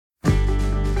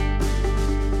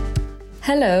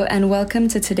Hello and welcome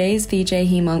to today's VJ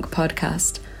Hemonc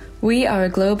podcast. We are a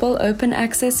global open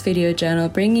access video journal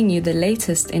bringing you the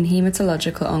latest in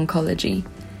hematological oncology.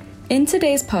 In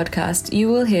today's podcast, you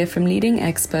will hear from leading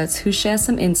experts who share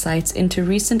some insights into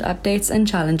recent updates and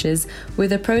challenges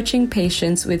with approaching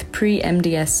patients with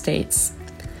pre-MDS states.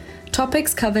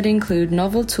 Topics covered include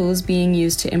novel tools being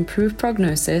used to improve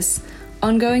prognosis,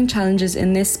 ongoing challenges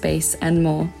in this space, and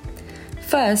more.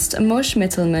 First, Mo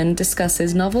Schmittelman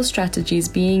discusses novel strategies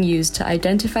being used to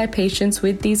identify patients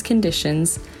with these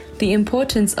conditions, the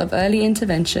importance of early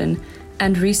intervention,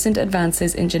 and recent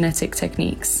advances in genetic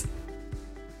techniques.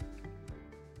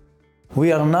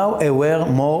 We are now aware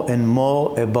more and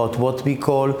more about what we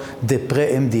call the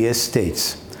pre-MDS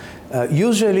states.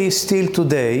 Usually, still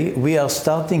today, we are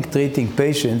starting treating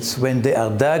patients when they are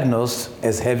diagnosed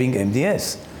as having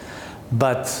MDS.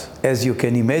 But as you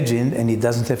can imagine, and it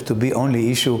doesn't have to be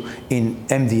only issue in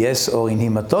MDS or in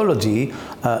hematology,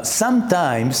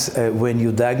 sometimes when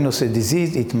you diagnose a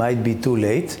disease, it might be too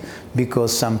late,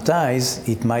 because sometimes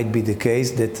it might be the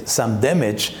case that some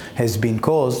damage has been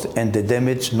caused and the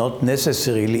damage not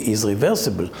necessarily is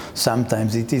reversible.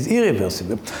 Sometimes it is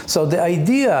irreversible. So the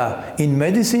idea in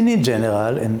medicine in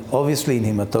general, and obviously in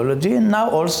hematology, and now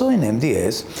also in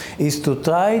MDS, is to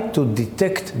try to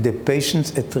detect the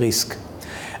patients at risk.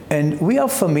 And we are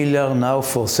familiar now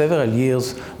for several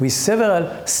years with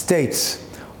several states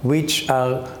which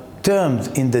are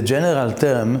termed in the general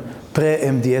term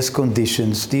pre-MDS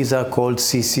conditions. These are called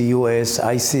CCUS,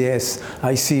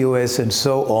 ICUS, and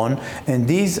so on. And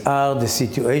these are the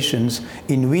situations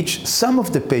in which some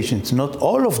of the patients, not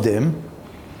all of them,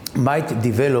 might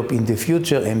develop in the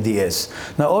future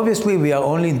MDS. Now, obviously, we are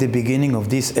only in the beginning of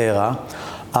this era.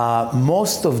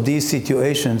 Most of these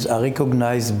situations are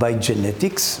recognized by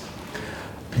genetics,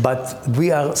 but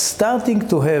we are starting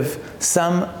to have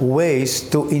some ways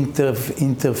to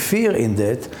interfere in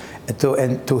that,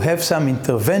 and to have some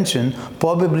intervention,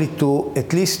 probably to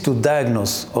at least to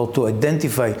diagnose or to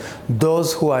identify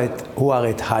those who are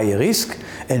at higher risk,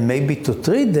 and maybe to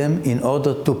treat them in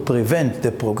order to prevent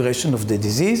the progression of the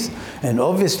disease, and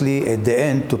obviously at the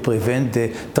end to prevent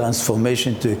the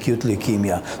transformation to acute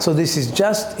leukemia. So this is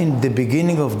just in the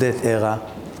beginning of that era,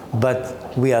 but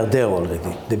we are there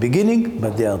already. The beginning,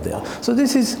 but they are there. So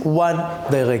this is one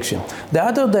direction. The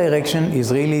other direction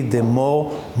is really the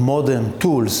more modern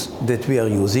tools that we are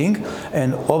using,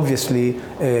 and obviously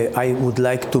I would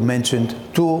like to mention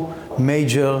two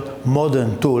major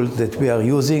modern tools that we are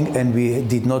using, and we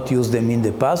did not use them in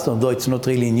the past, although it's not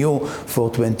really new for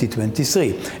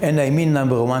 2023. And I mean,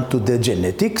 number one, to the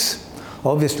genetics.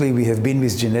 Obviously, we have been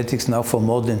with genetics now for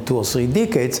more than 2 or 3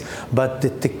 decades, but the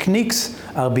techniques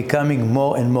are becoming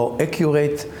more and more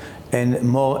accurate and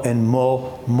more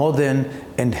modern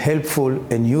and helpful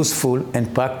and useful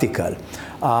and practical.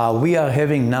 We are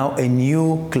having now a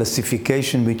new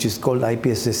classification which is called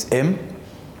IPSS-M,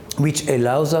 which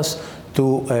allows us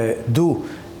to do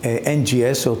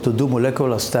NGS, or to do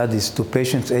molecular studies to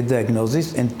patients at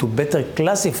diagnosis and to better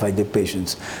classify the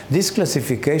patients. This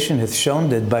classification has shown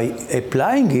that by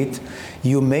applying it,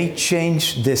 you may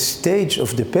change the stage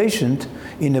of the patient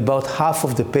in about half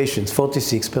of the patients,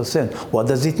 46%. What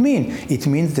does it mean? It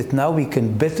means that now we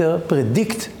can better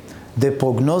predict the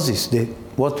prognosis,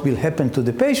 what will happen to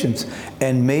the patients,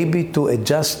 and maybe to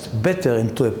adjust better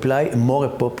and to apply a more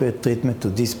appropriate treatment to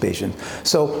this patient.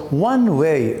 So one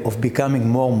way of becoming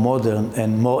more modern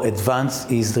and more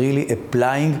advanced is really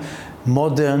applying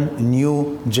modern,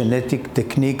 new genetic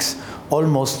techniques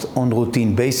almost on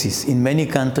routine basis. In many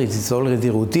countries it's already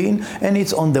routine, and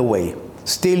it's on the way.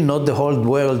 Still not the whole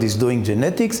world is doing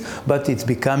genetics, but it's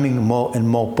becoming more and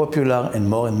more popular and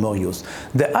more used.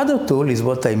 The other tool is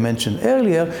what I mentioned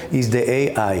earlier, is the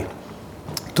AI.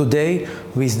 Today,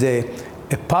 with the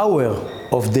power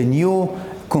of the new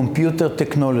computer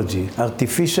technology,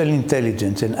 artificial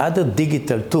intelligence, and other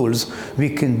digital tools,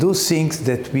 we can do things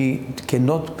that we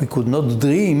could not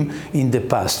dream in the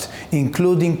past,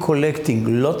 including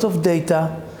collecting lots of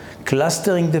data,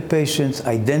 clustering the patients,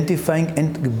 identifying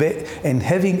and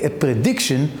having a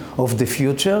prediction of the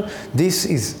future. This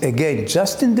is, again,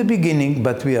 just in the beginning,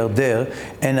 but we are there.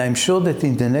 And I'm sure that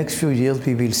in the next few years,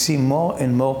 we will see more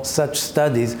and more such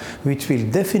studies, which will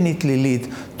definitely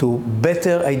lead to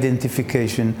better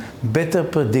identification, better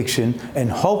prediction,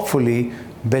 and hopefully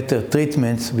better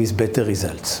treatments with better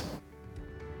results.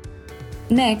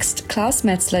 Next, Klaus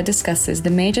Metzler discusses the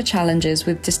major challenges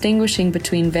with distinguishing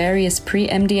between various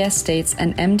pre-MDS states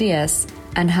and MDS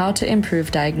and how to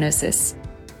improve diagnosis.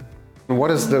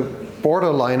 What is the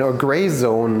borderline or gray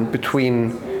zone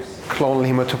between clonal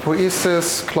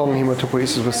hematopoiesis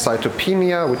with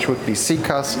cytopenia, which would be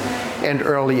CCAS, and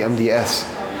early MDS.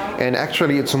 And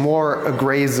actually, it's more a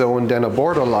gray zone than a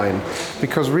borderline,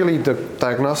 because really the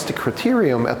diagnostic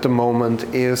criterion at the moment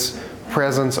is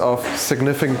presence of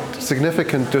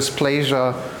significant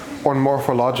dysplasia on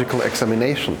morphological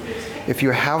examination. If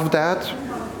you have that,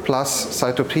 plus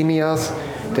cytopenias,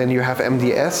 then you have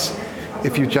MDS.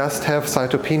 If you just have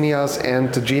cytopenias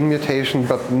and the gene mutation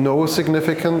but no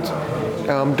significant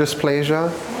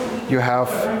dysplasia, you have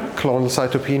clonal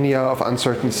cytopenia of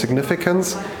uncertain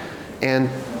significance. And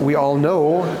we all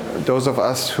know, those of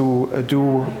us who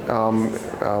do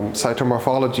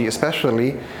cytomorphology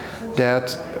especially,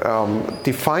 that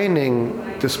defining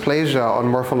dysplasia on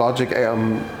morphologic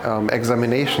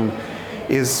examination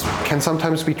can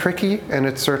sometimes be tricky, and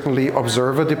it's certainly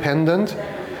observer dependent.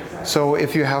 So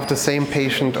if you have the same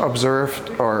patient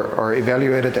observed or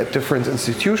evaluated at different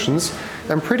institutions,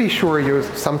 I'm pretty sure you're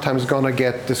sometimes going to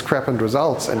get discrepant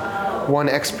results, and one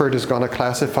expert is going to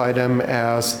classify them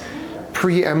as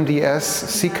pre-MDS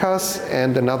CCAS,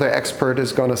 and another expert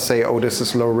is going to say, oh, this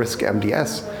is low-risk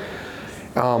MDS.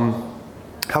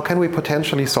 How can we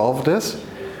potentially solve this?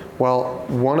 Well,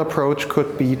 one approach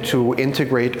could be to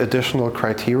integrate additional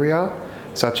criteria,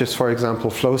 such as, for example,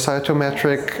 flow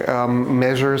cytometric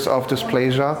measures of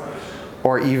dysplasia,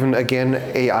 or even, again,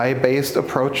 AI-based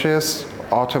approaches,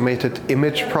 automated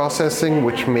image processing,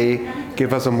 which may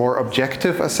give us a more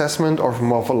objective assessment of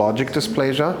morphologic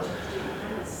dysplasia.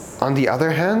 On the other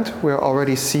hand, we're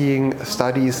already seeing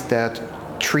studies that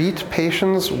treat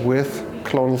patients with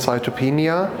clonal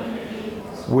cytopenia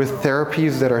with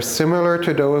therapies that are similar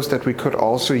to those that we could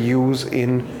also use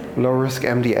in low-risk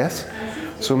MDS.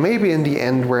 So maybe in the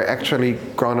end, we're actually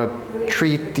gonna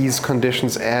treat these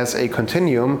conditions as a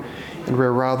continuum, and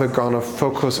we're rather gonna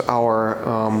focus our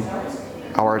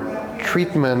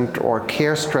treatment or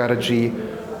care strategy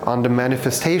on the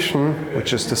manifestation,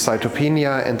 which is the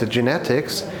cytopenia and the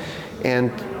genetics,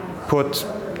 and put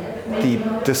the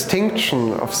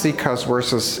distinction of CCAS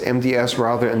versus MDS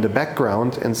rather in the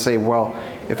background and say, well,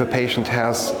 if a patient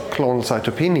has clonal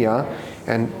cytopenia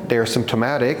and they're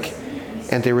symptomatic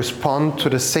and they respond to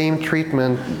the same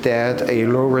treatment that a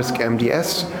low-risk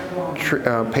MDS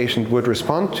patient would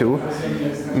respond to,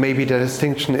 maybe the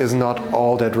distinction is not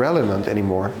all that relevant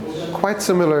anymore. Quite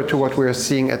similar to what we're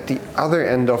seeing at the other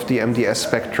end of the MDS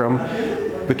spectrum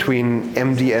between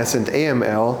MDS and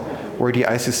AML, where the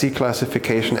ICC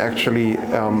classification actually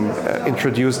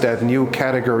introduced that new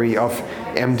category of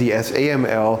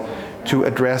MDS-AML to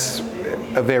address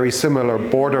a very similar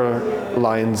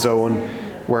borderline zone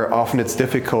where often it's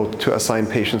difficult to assign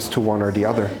patients to one or the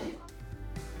other.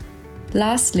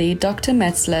 Lastly, Dr.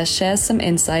 Metzler shares some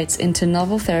insights into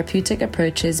novel therapeutic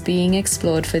approaches being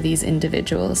explored for these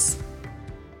individuals.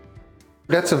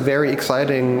 That's a very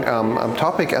exciting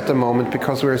topic at the moment,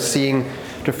 because we're seeing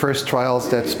the first trials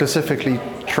that specifically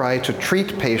try to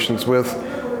treat patients with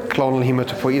clonal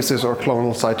hematopoiesis or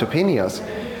clonal cytopenias.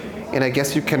 And I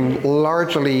guess you can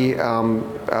largely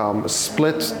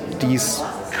split these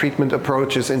treatment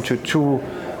approaches into two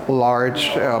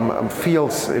large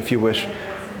fields, if you wish.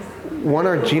 One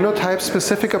are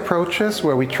genotype-specific approaches,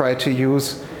 where we try to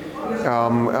use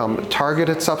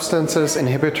targeted substances,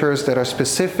 inhibitors that are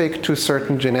specific to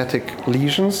certain genetic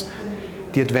lesions.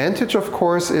 The advantage, of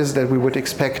course, is that we would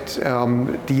expect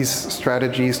these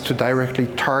strategies to directly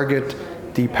target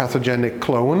the pathogenic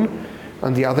clone.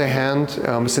 On the other hand,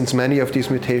 since many of these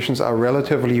mutations are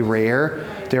relatively rare,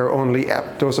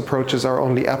 those approaches are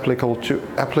only applicable to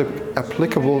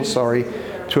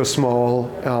a small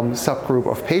subgroup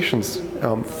of patients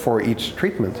for each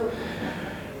treatment.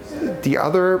 The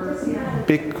other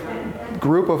big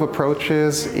group of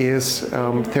approaches is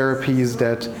therapies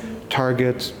that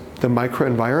target the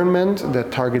microenvironment,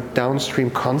 that target downstream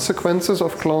consequences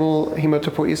of clonal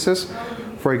hematopoiesis.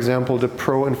 For example, the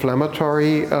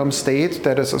pro-inflammatory state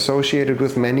that is associated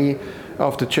with many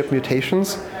of the CHIP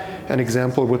mutations. An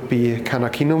example would be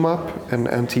canakinumab, an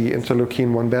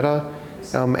anti-interleukin-1 beta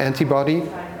antibody,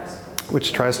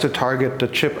 which tries to target the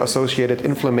CHIP-associated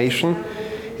inflammation,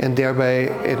 and thereby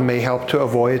it may help to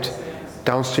avoid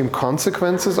downstream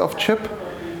consequences of CHIP,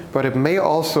 but it may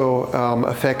also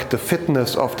affect the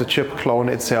fitness of the CHIP clone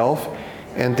itself,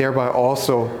 and thereby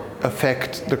also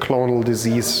affect the clonal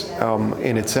disease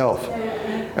in itself.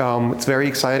 It's very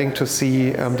exciting to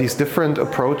see these different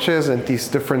approaches and these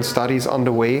different studies on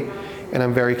the way, and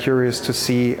I'm very curious to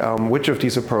see which of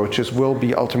these approaches will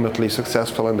be ultimately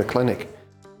successful in the clinic.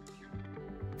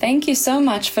 Thank you so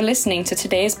much for listening to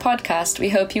today's podcast. We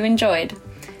hope you enjoyed.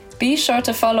 Be sure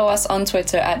to follow us on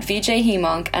Twitter at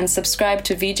VJHemonk and subscribe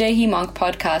to VJ Hemonk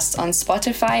podcasts on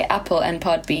Spotify, Apple, and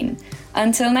Podbean.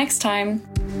 Until next time.